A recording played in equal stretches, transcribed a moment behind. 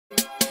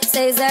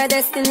says our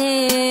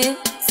destiny.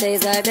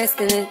 Says our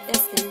destiny.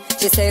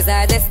 She says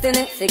our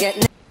destiny.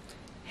 Forget.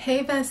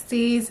 Hey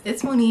besties,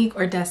 it's Monique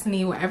or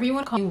Destiny, whatever you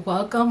want to call me.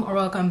 Welcome or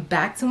welcome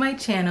back to my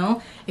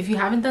channel. If you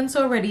haven't done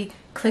so already,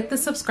 click the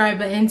subscribe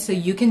button so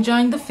you can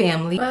join the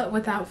family. But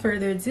without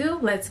further ado,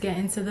 let's get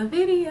into the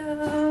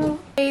video.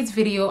 Today's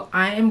video,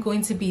 I am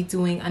going to be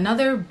doing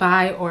another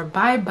buy or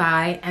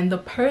buy, and the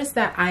purse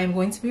that I am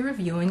going to be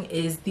reviewing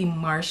is the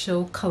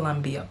Marshall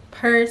Columbia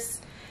purse.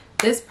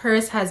 This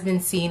purse has been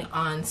seen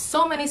on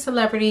so many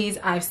celebrities.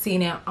 I've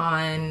seen it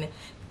on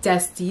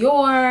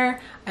Dior,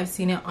 I've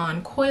seen it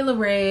on Coil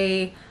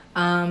Ray,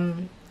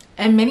 and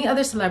many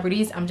other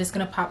celebrities. I'm just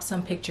gonna pop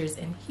some pictures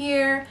in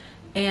here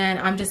and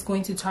I'm just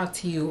going to talk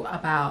to you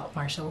about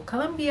Marshall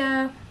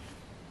Columbia.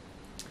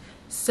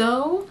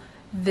 So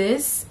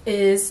this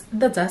is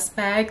the dust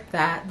bag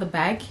that the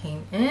bag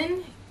came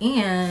in,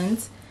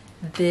 and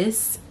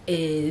this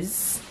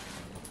is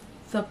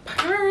the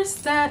purse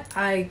that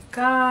I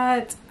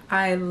got.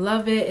 I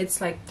love it.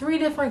 It's like 3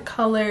 different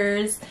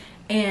colors,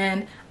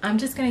 and I'm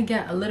just gonna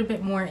get a little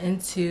bit more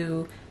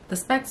into the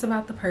specs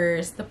about the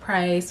purse, the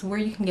price, where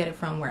you can get it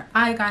from, where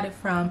I got it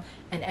from,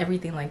 and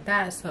everything like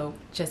that. So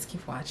just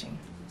keep watching.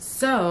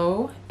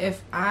 So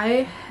if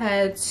I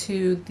head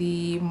to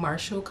the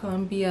Marshall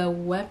Columbia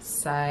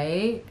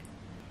website,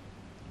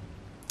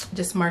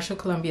 just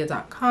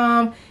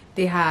marshallcolumbia.com,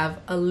 they have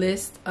a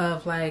list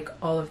of like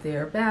all of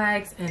their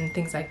bags and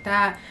things like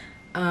that.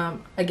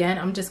 Again,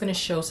 I'm just gonna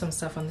show some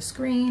stuff on the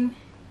screen.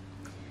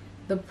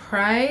 The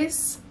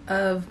price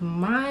of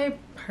my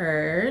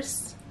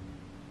purse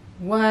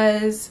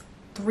was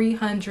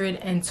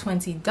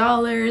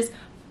 $320,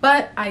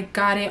 but I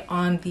got it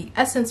on the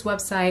Essence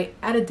website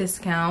at a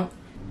discount.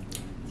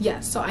 Yeah,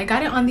 so I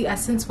got it on the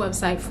Essence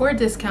website for a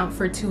discount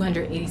for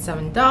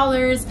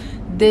 $287.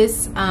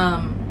 This,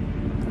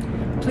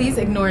 please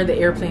ignore the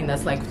airplane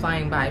that's like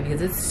flying by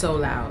because it's so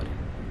loud.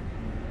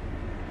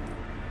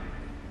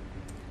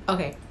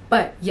 Okay,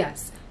 but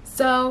yes,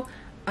 so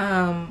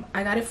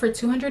I got it for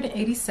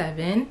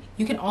 $287.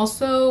 You can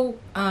also,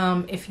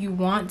 if you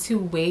want to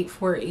wait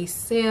for a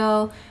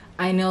sale,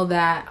 I know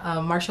that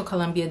Marshall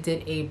Columbia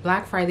did a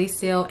Black Friday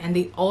sale, and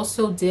they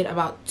also did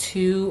about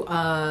 2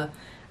 I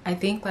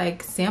think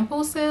like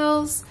sample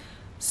sales.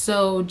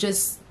 So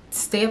just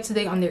stay up to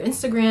date on their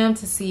Instagram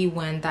to see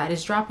when that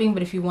is dropping.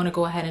 But if you want to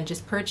go ahead and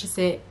just purchase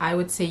it, I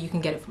would say you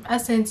can get it from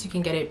Essence, you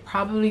can get it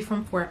probably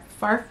from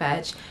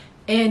Farfetch,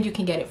 and you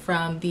can get it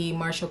from the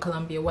Marshall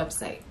Columbia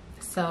website.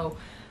 So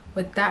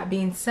with that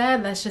being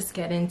said, let's just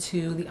get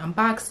into the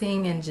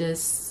unboxing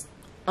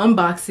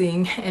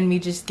and me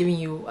just giving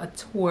you a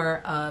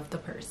tour of the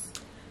purse.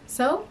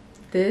 So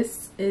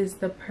this is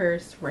the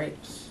purse right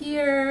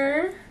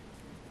here.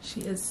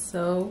 She is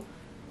so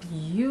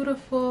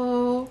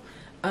beautiful.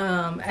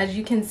 As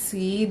you can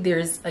see,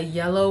 there's a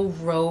yellow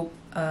rope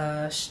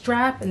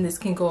strap, and this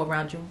can go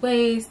around your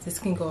waist, this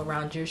can go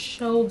around your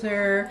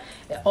shoulder.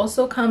 It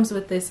also comes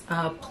with this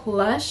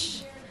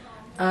plush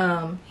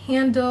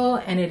handle,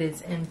 and it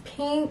is in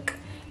pink.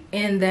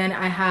 And then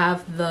I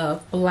have the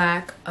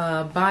black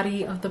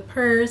body of the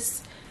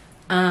purse.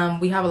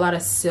 We have a lot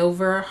of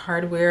silver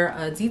hardware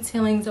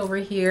detailings over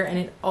here, and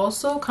it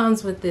also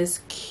comes with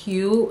this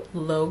cute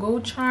logo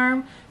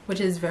charm, which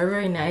is very,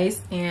 very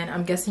nice. And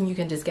I'm guessing you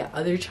can just get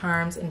other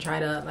charms and try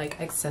to like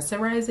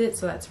accessorize it,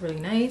 so that's really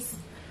nice.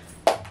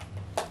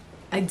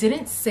 I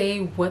didn't say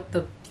what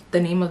the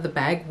name of the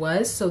bag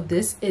was, so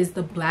this is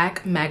the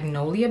Black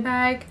Magnolia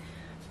bag.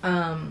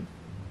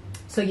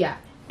 So yeah,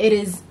 it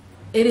is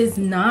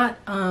not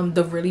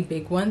the really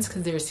big ones,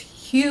 because there's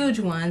huge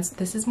ones.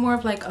 This is more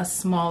of like a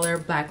smaller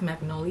Black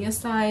Magnolia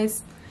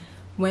size.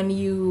 When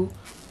you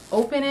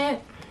open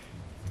it,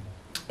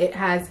 it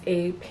has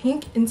a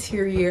pink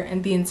interior,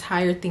 and the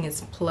entire thing is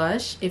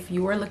plush. If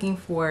you are looking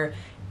for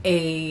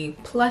a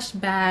plush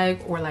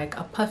bag or like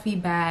a puffy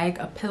bag,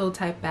 a pillow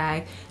type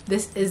bag,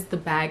 this is the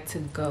bag to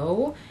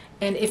go.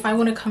 And if I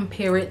want to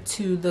compare it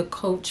to the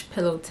Coach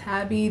Pillow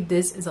Tabby,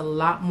 this is a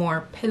lot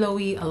more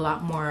pillowy, a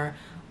lot more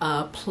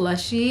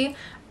plushy.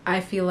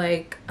 I feel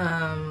like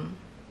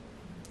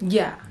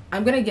yeah,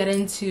 I'm gonna get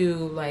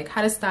into like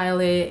how to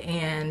style it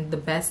and the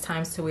best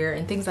times to wear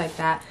and things like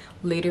that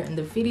later in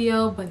the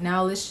video. But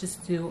now let's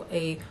just do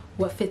a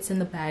what fits in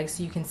the bag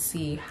so you can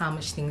see how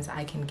much things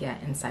I can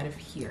get inside of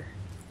here.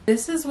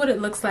 This is what it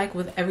looks like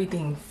with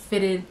everything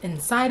fitted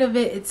inside of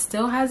it. It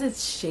still has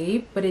its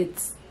shape, but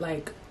it's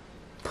like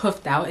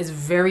puffed out. It's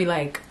very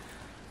like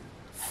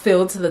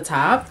filled to the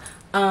top.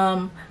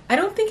 I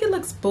don't think it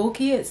looks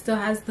bulky. It still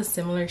has the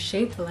similar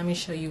shape, but let me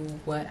show you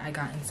what I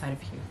got inside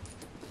of here.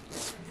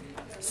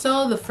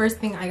 So the first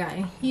thing I got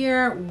in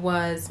here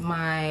was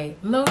my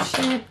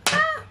lotion.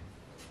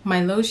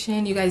 My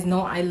lotion. You guys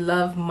know I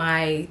love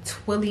my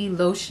Twilly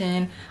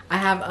lotion. I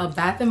have a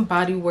Bath and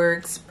Body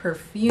Works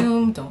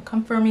perfume. Don't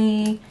come for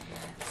me.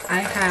 I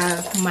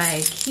have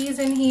my keys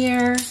in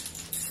here.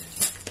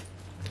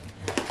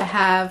 I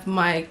have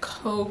my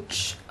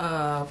Coach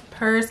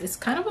purse. It's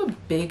kind of a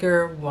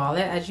bigger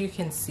wallet, as you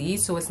can see,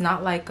 so it's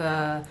not like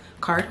a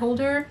card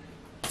holder.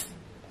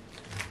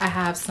 I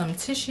have some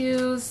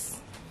tissues.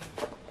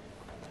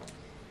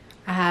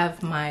 I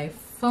have my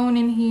phone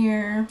in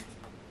here.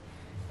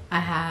 I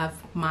have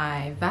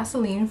my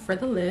Vaseline for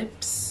the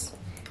lips.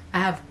 I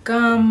have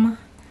gum,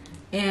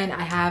 and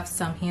I have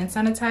some hand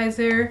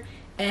sanitizer.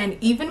 And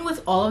even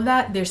with all of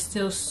that, there's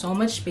still so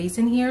much space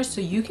in here,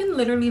 so you can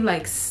literally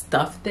like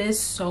stuff this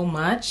so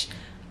much,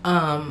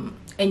 and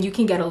you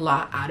can get a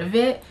lot out of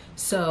it.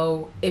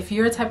 So if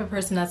you're a type of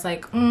person that's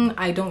like,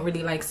 I don't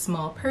really like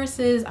small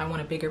purses, I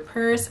want a bigger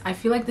purse, I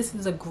feel like this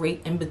is a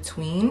great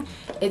in-between.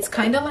 It's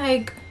kind of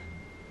like,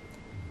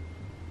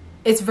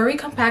 it's very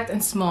compact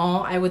and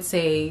small, I would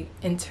say,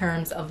 in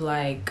terms of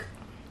like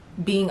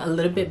being a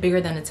little bit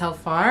bigger than the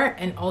Telfar,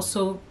 and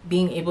also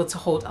being able to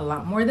hold a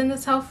lot more than the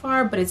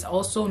Telfar, but it's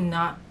also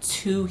not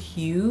too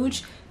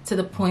huge to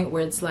the point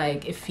where it's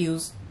like it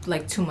feels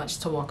like too much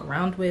to walk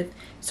around with.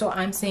 So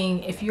I'm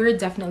saying if you're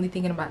definitely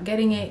thinking about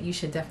getting it, you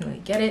should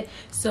definitely get it.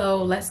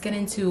 So let's get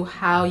into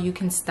how you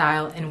can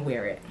style and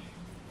wear it.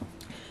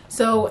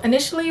 So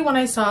initially when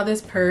I saw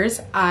this purse,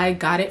 I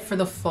got it for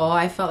the fall.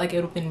 I felt like it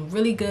would have been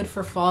really good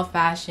for fall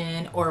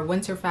fashion or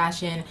winter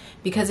fashion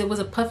because it was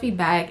a puffy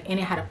bag and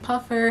it had a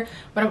puffer.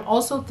 But I'm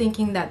also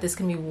thinking that this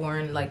can be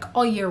worn like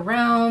all year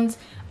round,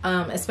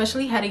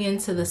 especially heading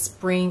into the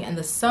spring and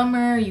the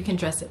summer. You can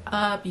dress it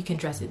up, you can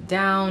dress it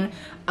down.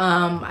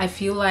 I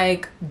feel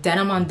like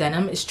denim on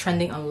denim is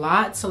trending a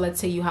lot. So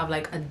let's say you have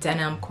like a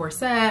denim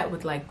corset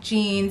with like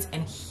jeans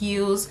and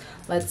heels,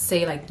 let's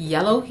say like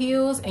yellow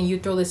heels, and you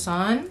throw this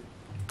on,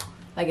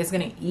 like it's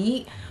gonna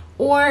eat.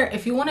 Or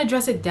if you want to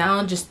dress it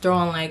down, just throw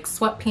on like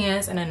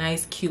sweatpants and a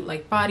nice cute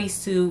like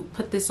bodysuit,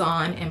 put this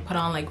on and put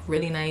on like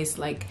really nice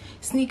like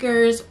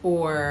sneakers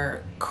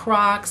or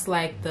Crocs,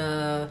 like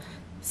the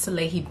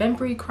Salehi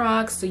Bembury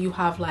Crocs. So you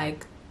have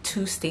like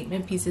 2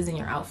 statement pieces in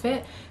your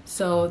outfit.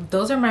 So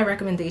those are my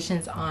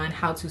recommendations on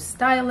how to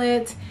style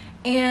it.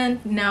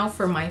 And now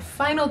for my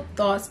final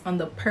thoughts on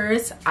the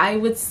purse, I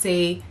would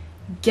say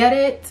get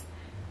it.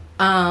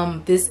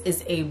 This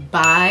is a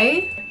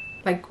buy.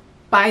 Like,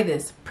 buy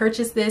this,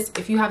 purchase this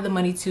if you have the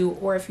money to,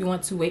 or if you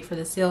want to wait for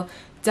the sale.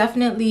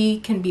 Definitely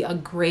can be a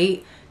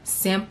great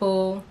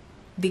sample.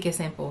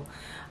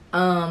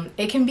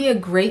 It can be a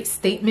great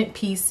statement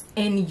piece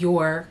in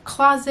your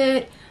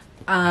closet.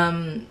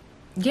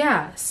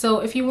 Yeah, so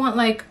if you want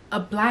like a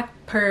black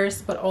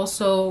purse, but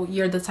also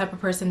you're the type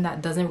of person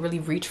that doesn't really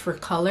reach for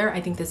color,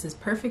 I think this is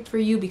perfect for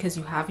you because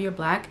you have your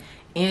black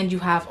and you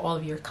have all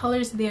of your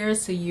colors there,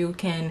 so you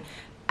can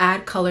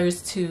add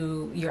colors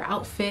to your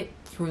outfit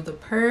through the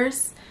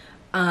purse.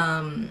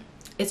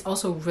 It's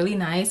also really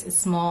nice. It's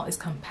small, it's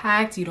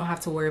compact. You don't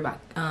have to worry about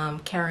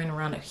carrying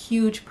around a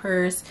huge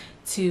purse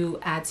to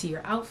add to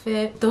your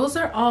outfit. Those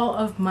are all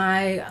of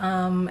my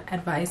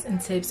advice and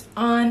tips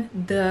on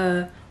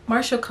the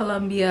Marshall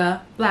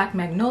Columbia Black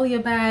Magnolia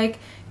bag.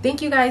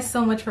 Thank you guys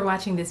so much for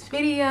watching this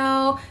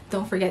video.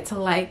 Don't forget to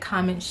like,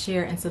 comment,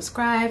 share, and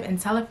subscribe, and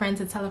tell a friend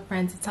to tell a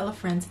friend to tell a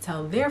friend to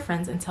tell their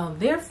friends and tell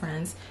their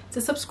friends to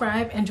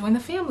subscribe and join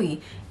the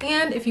family.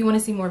 And if you want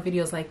to see more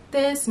videos like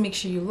this, make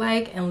sure you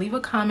like and leave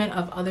a comment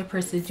of other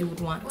purses you would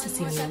want to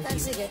see me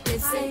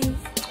review.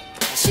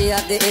 She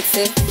have the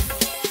itsy,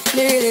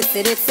 the real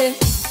itsy,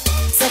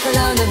 circle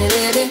down on the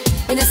lady.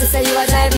 You know, say you are driving.